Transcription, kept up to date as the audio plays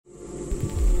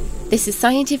This is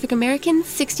Scientific American's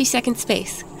 60-Second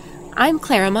Space. I'm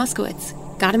Clara Moskowitz.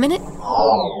 Got a minute?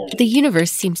 The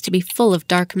universe seems to be full of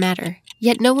dark matter,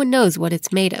 yet no one knows what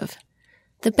it's made of.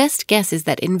 The best guess is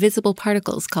that invisible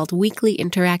particles called weakly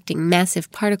interacting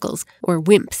massive particles, or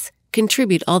WIMPs,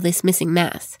 contribute all this missing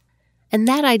mass. And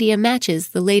that idea matches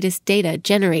the latest data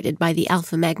generated by the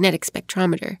Alpha Magnetic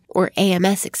Spectrometer, or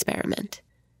AMS experiment.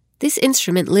 This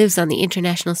instrument lives on the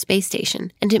International Space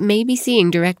Station, and it may be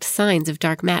seeing direct signs of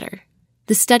dark matter.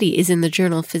 The study is in the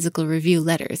journal Physical Review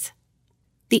Letters.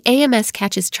 The AMS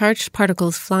catches charged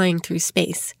particles flying through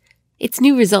space. Its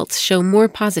new results show more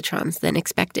positrons than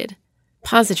expected.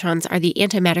 Positrons are the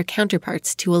antimatter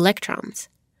counterparts to electrons.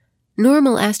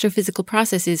 Normal astrophysical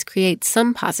processes create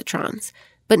some positrons,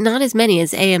 but not as many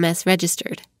as AMS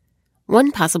registered.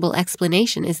 One possible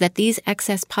explanation is that these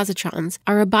excess positrons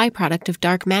are a byproduct of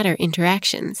dark matter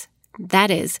interactions. That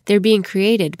is, they're being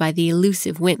created by the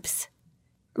elusive WIMPs.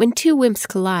 When two WIMPs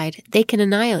collide, they can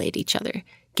annihilate each other,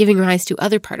 giving rise to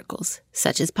other particles,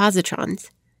 such as positrons.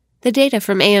 The data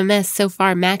from AMS so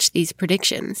far match these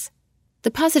predictions.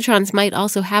 The positrons might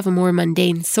also have a more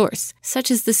mundane source, such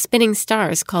as the spinning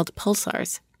stars called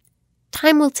pulsars.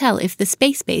 Time will tell if the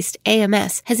space-based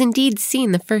AMS has indeed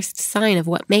seen the first sign of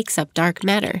what makes up dark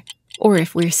matter, or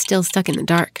if we're still stuck in the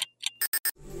dark.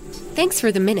 Thanks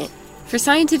for the minute. For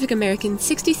Scientific American's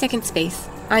 60-Second Space,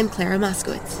 I'm Clara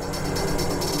Moskowitz.